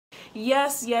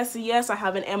Yes, yes, yes, I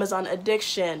have an Amazon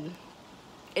addiction.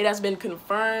 It has been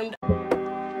confirmed.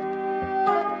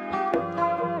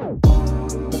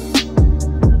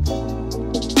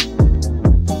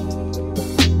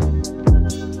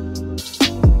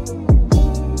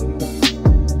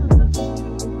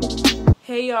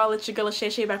 Hey y'all, it's your girl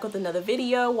Shay back with another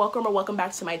video. Welcome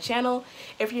back to my channel.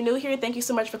 If you're new here, thank you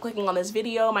so much for clicking on this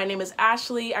video. My name is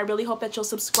Ashley. I really hope that you'll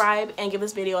subscribe and give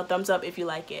this video a thumbs up if you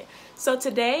like it. So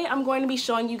today I'm going to be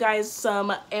showing you guys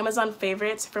some Amazon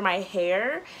favorites for my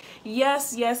hair.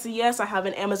 Yes, yes, yes, I have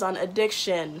an Amazon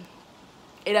addiction.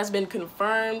 It has been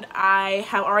confirmed. I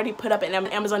have already put up an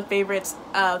Amazon favorites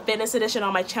fitness edition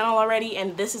on my channel already,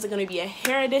 and this is going to be a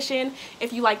hair edition.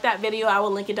 If you like that video, I will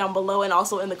link it down below and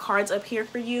also in the cards up here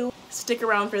for you. Stick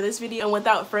around for this video, and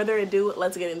without further ado,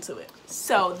 let's get into it.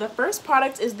 So the first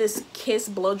product is this Kiss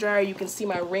blow dryer. You can see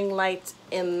my ring light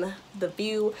in the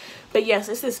view, but yes,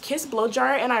 it's this Kiss blow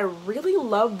dryer, and I really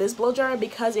love this blow dryer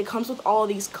because it comes with all of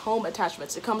these comb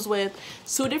attachments. It comes with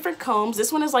 2 different combs.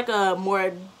 This one is like a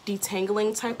more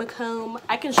detangling type of comb.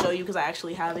 I can show you because I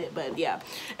actually have it, but yeah,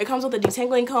 it comes with a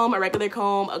detangling comb, a regular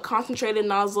comb, a concentrated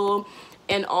nozzle,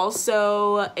 and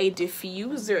also a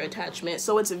diffuser attachment.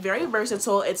 So it's very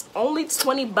versatile. It's only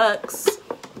 20 bucks.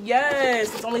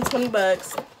 Yes, it's only 20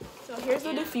 bucks. So here's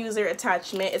the diffuser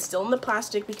attachment. It's still in the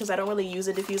plastic because I don't really use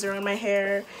a diffuser on my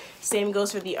hair. Same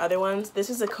goes for the other ones. This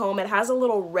is a comb. It has a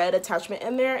little red attachment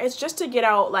in there. It's just to get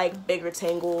out like bigger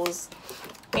tangles.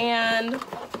 And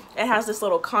it has this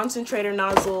little concentrator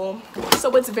nozzle.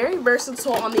 So it's very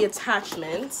versatile on the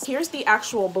attachments. Here's the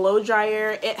actual blow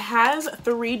dryer. It has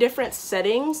 3 different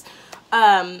settings.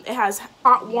 It has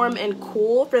hot, warm, and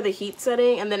cool for the heat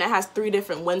setting, and then it has 3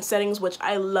 different wind settings, which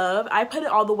I love. I put it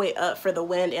all the way up for the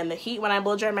wind and the heat when I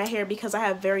blow dry my hair because I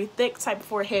have very thick type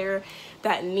 4 hair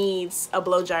that needs a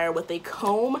blow dryer with a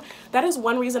comb. That is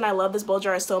one reason I love this blow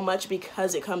dryer so much,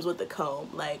 because it comes with the comb.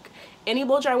 Like, any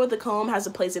blow dryer with the comb has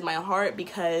a place in my heart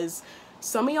because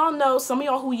some of y'all know, some of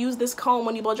y'all who use this comb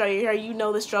when you blow dry your hair, you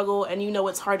know the struggle, and you know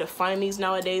it's hard to find these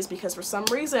nowadays because for some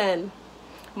reason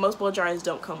most blow dryers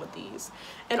don't come with these.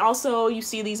 And also, you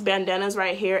see these bandanas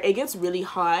right here. It gets really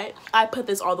hot. I put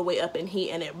this all the way up in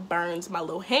heat and it burns my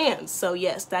little hands. So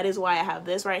yes, that is why I have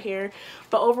this right here.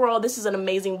 But overall, this is an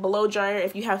amazing blow dryer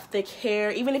if you have thick hair.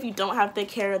 Even if you don't have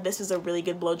thick hair, this is a really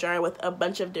good blow dryer with a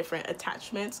bunch of different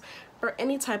attachments for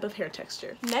any type of hair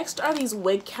texture. Next are these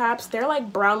wig caps. They're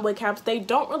like brown wig caps. They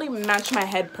don't really match my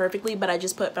head perfectly, but I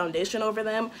just put foundation over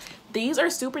them. These are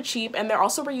super cheap, and they're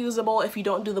also reusable. If you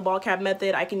don't do the ball cap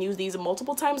method, I can use these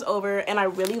multiple times over, and I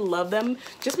really love them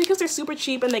just because they're super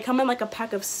cheap, and they come in like a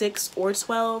pack of 6 or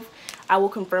 12. I will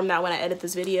confirm that when I edit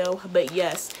this video, but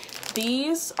yes,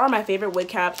 these are my favorite wig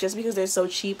caps just because they're so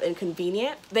cheap and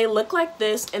convenient. They look like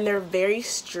this, and they're very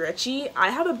stretchy. I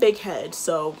have a big head,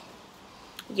 so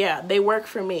yeah, they work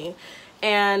for me.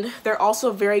 And they're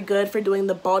also very good for doing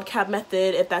the bald cap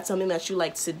method if that's something that you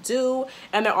like to do,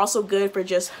 and they're also good for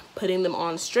just putting them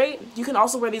on straight. You can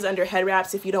also wear these under head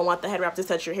wraps if you don't want the head wrap to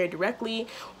touch your hair directly,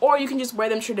 or you can just wear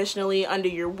them traditionally under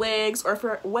your wigs or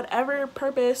for whatever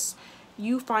purpose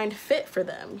you find fit for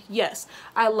them. Yes,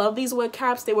 I love these wig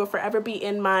caps. They will forever be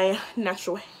in my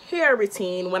natural hair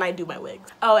routine when I do my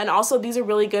wigs. Oh, and also these are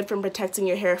really good for protecting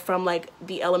your hair from like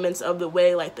the elements of the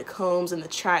wig, like the combs and the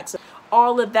tracks,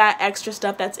 all of that extra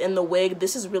stuff that's in the wig.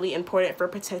 This is really important for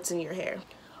protecting your hair.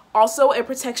 Also, it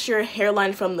protects your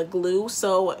hairline from the glue.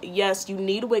 So yes, you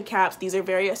need wig caps. These are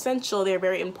very essential. They're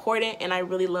very important, and I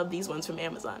really love these ones from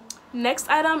Amazon. Next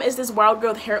item is this Wild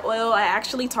Growth hair oil. I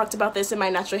actually talked about this in my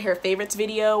natural hair favorites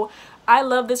video. I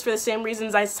love this for the same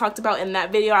reasons I talked about in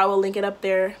that video. I will link it up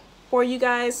there for you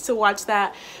guys to watch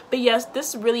that. But yes,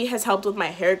 this really has helped with my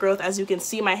hair growth. As you can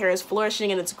see, my hair is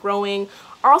flourishing and it's growing.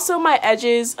 Also, my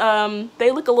edges,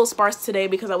 they look a little sparse today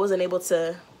because I wasn't able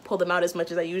to pull them out as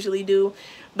much as I usually do.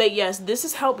 But yes, this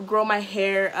has helped grow my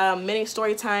hair. Mini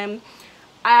story time.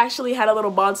 I actually had a little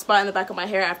bald spot in the back of my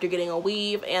hair after getting a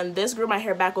weave, and this grew my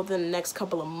hair back within the next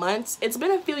couple of months. It's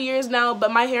been a few years now, but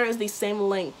my hair is the same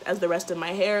length as the rest of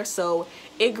my hair, so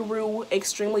it grew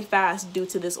extremely fast due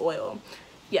to this oil.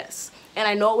 Yes, and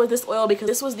I know it was this oil because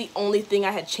this was the only thing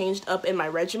I had changed up in my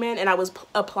regimen, and I was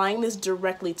applying this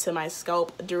directly to my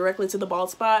scalp, directly to the bald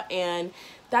spot, and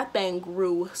that thing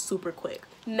grew super quick.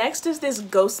 Next is this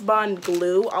Ghost Bond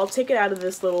glue. I'll take it out of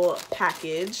this little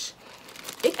package.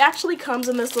 It actually comes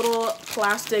in this little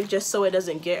plastic just so it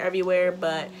doesn't get everywhere,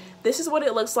 but this is what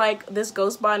it looks like, this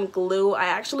Ghost Bond glue. I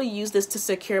actually use this to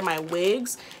secure my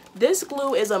wigs. This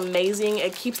glue is amazing.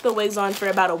 It keeps the wigs on for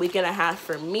about a week and a half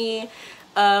for me.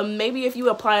 Maybe if you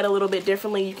apply it a little bit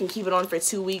differently, you can keep it on for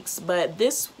 2 weeks, but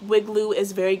this wig glue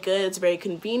is very good. It's very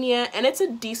convenient, and it's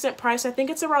a decent price. I think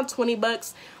it's around 20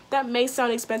 bucks. That may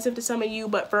sound expensive to some of you,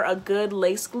 but for a good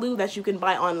lace glue that you can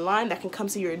buy online that can come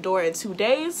to your door in 2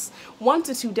 days, 1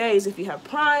 to 2 days if you have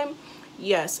Prime,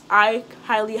 yes, I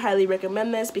highly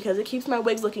recommend this because it keeps my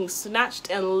wigs looking snatched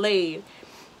and laid,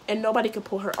 and nobody can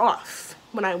pull her off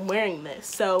when I'm wearing this.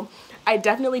 So I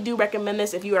definitely do recommend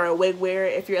this if you are a wig wearer.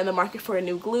 If you're in the market for a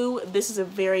new glue, this is a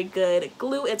very good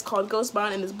glue. It's called Ghost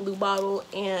Bond in this blue bottle,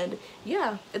 and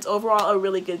yeah, it's overall a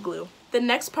really good glue. The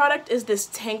next product is this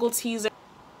Tangle Teezer.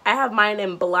 I have mine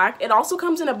in black. It also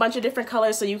comes in a bunch of different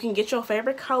colors, so you can get your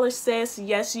favorite color, sis.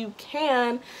 Yes, you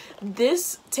can.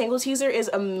 This Tangle Teezer is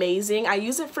amazing. I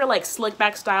use it for like slick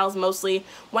back styles mostly.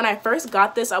 When I first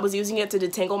got this, I was using it to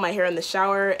detangle my hair in the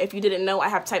shower. If you didn't know, I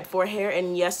have type 4 hair,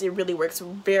 and yes, it really works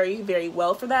very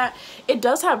well for that. It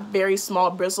does have very small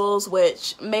bristles,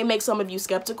 which may make some of you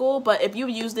skeptical, but if you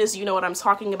use this, you know what I'm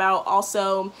talking about.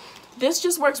 Also, this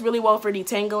just works really well for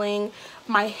detangling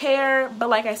my hair, but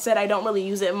like I said, I don't really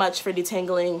use it much for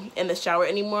detangling in the shower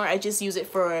anymore. I just use it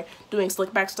for doing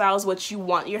slick back styles, which you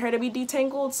want your hair to be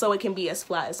detangled so it can be as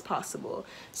flat as possible.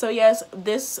 So yes,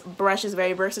 this brush is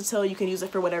very versatile. You can use it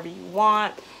for whatever you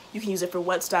want. You can use it for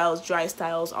wet styles, dry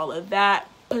styles, all of that.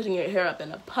 Putting your hair up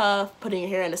in a puff, putting your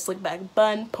hair in a slick back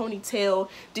bun, ponytail,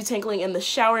 detangling in the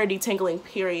shower, detangling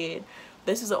period.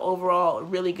 This is an overall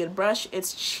really good brush.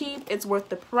 It's cheap, it's worth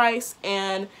the price,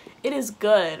 and it is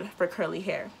good for curly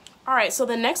hair. Alright, so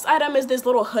the next item is this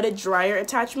little hooded dryer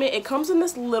attachment. It comes in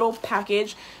this little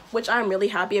package, which I'm really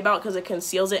happy about because it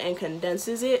conceals it and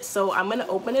condenses it. So I'm going to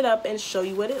open it up and show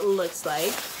you what it looks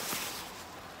like.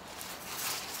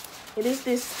 It is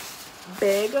this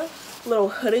big little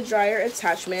hooded dryer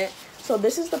attachment. So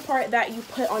this is the part that you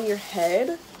put on your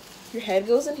head. Your head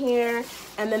goes in here,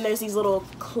 and then there's these little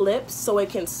clips so it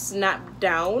can snap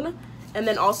down, and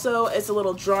then also it's a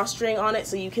little drawstring on it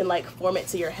so you can like form it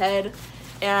to your head.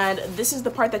 And this is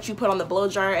the part that you put on the blow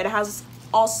dryer. It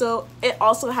also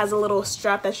has a little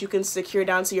strap that you can secure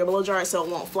down to your blow dryer so it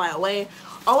won't fly away.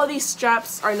 All of these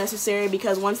straps are necessary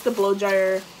because once the blow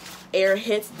dryer air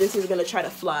hits, this is going to try to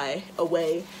fly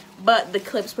away, but the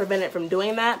clips prevent it from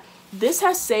doing that. This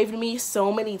has saved me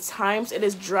so many times. It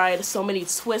has dried so many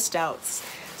twist outs,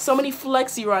 so many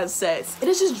flexi rod sets. It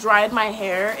has just dried my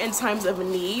hair in times of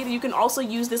need. You can also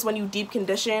use this when you deep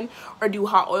condition or do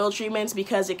hot oil treatments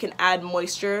because it can add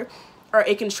moisture, or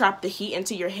it can trap the heat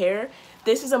into your hair.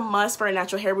 This is a must for a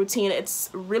natural hair routine. It's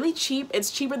really cheap. It's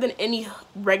cheaper than any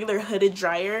regular hooded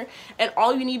dryer, and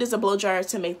all you need is a blow dryer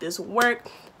to make this work.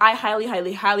 I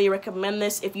highly recommend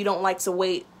this if you don't like to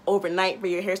wait overnight for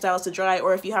your hairstyles to dry,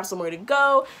 or if you have somewhere to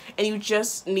go and you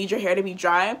just need your hair to be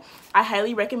dry. I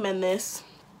highly recommend this.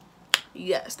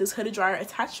 Yes, this hooded dryer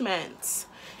attachment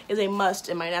is a must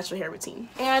in my natural hair routine.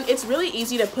 And it's really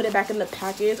easy to put it back in the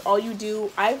package. All you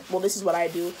do, well, this is what I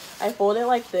do. I fold it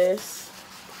like this,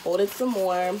 fold it some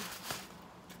more,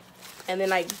 and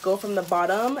then I go from the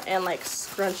bottom and like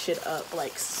scrunch it up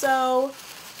like so.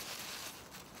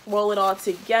 Roll it all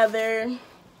together,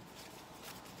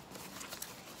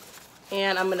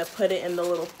 and I'm gonna put it in the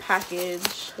little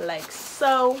package like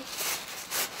so.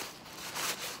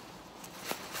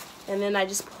 And then I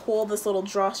just pull this little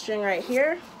drawstring right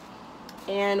here,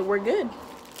 and we're good.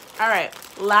 Alright,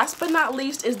 last but not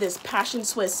least is this Passion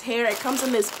Twist hair. It comes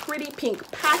in this pretty pink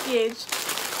package,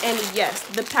 and yes,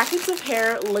 the packets of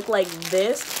hair look like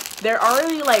this. They're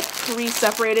already like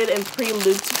pre-separated and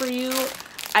pre-looped for you.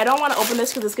 I don't want to open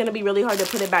this because it's going to be really hard to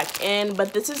put it back in,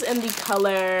 but this is in the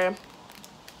color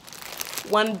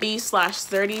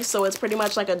 1B/30, so it's pretty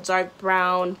much like a dark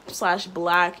brown /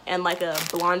 black and like a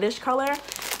blondish color.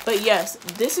 But yes,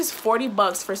 this is 40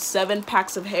 bucks for 7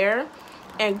 packs of hair.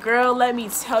 And girl, let me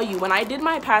tell you, when I did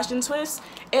my Passion Twist,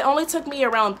 it only took me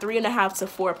around 3.5 to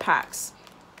 4 packs.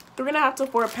 3.5 to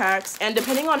 4 packs, and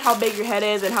depending on how big your head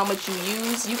is and how much you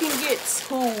use, you can get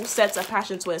 2 sets of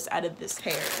Passion Twist out of this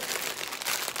hair.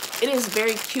 It is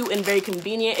very cute and very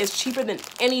convenient. It's cheaper than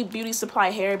any beauty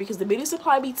supply hair because the beauty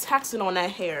supply be taxing on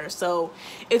that hair. So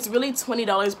it's really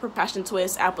 $20 per Passion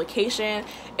Twist application.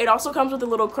 It also comes with a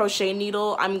little crochet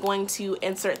needle. I'm going to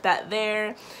insert that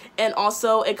there. And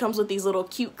also it comes with these little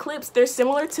cute clips. They're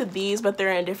similar to these, but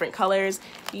they're in different colors.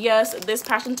 Yes, this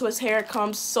Passion Twist hair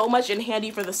comes so much in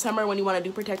handy for the summer when you want to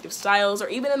do protective styles, or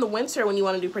even in the winter when you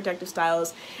want to do protective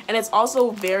styles. And it's also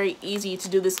very easy to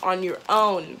do this on your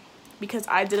own, because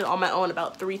I did it on my own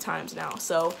about 3 times now.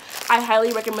 So I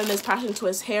highly recommend this Passion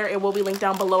Twist hair. It will be linked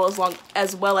down below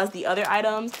as well as the other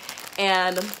items.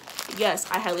 And yes,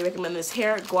 I highly recommend this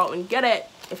hair. Go out and get it.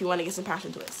 if you want to get some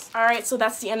passion twists. Alright, so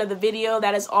that's the end of the video.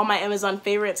 That is all my Amazon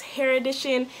favorites hair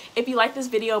edition. If you like this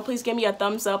video, please give me a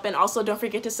thumbs up, and also don't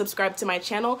forget to subscribe to my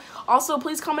channel. Also,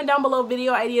 please comment down below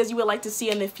video ideas you would like to see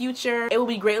in the future. It will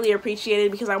be greatly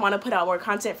appreciated because I want to put out more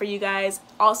content for you guys.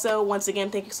 Also, once again,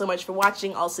 thank you so much for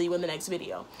watching. I'll see you in the next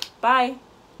video. Bye!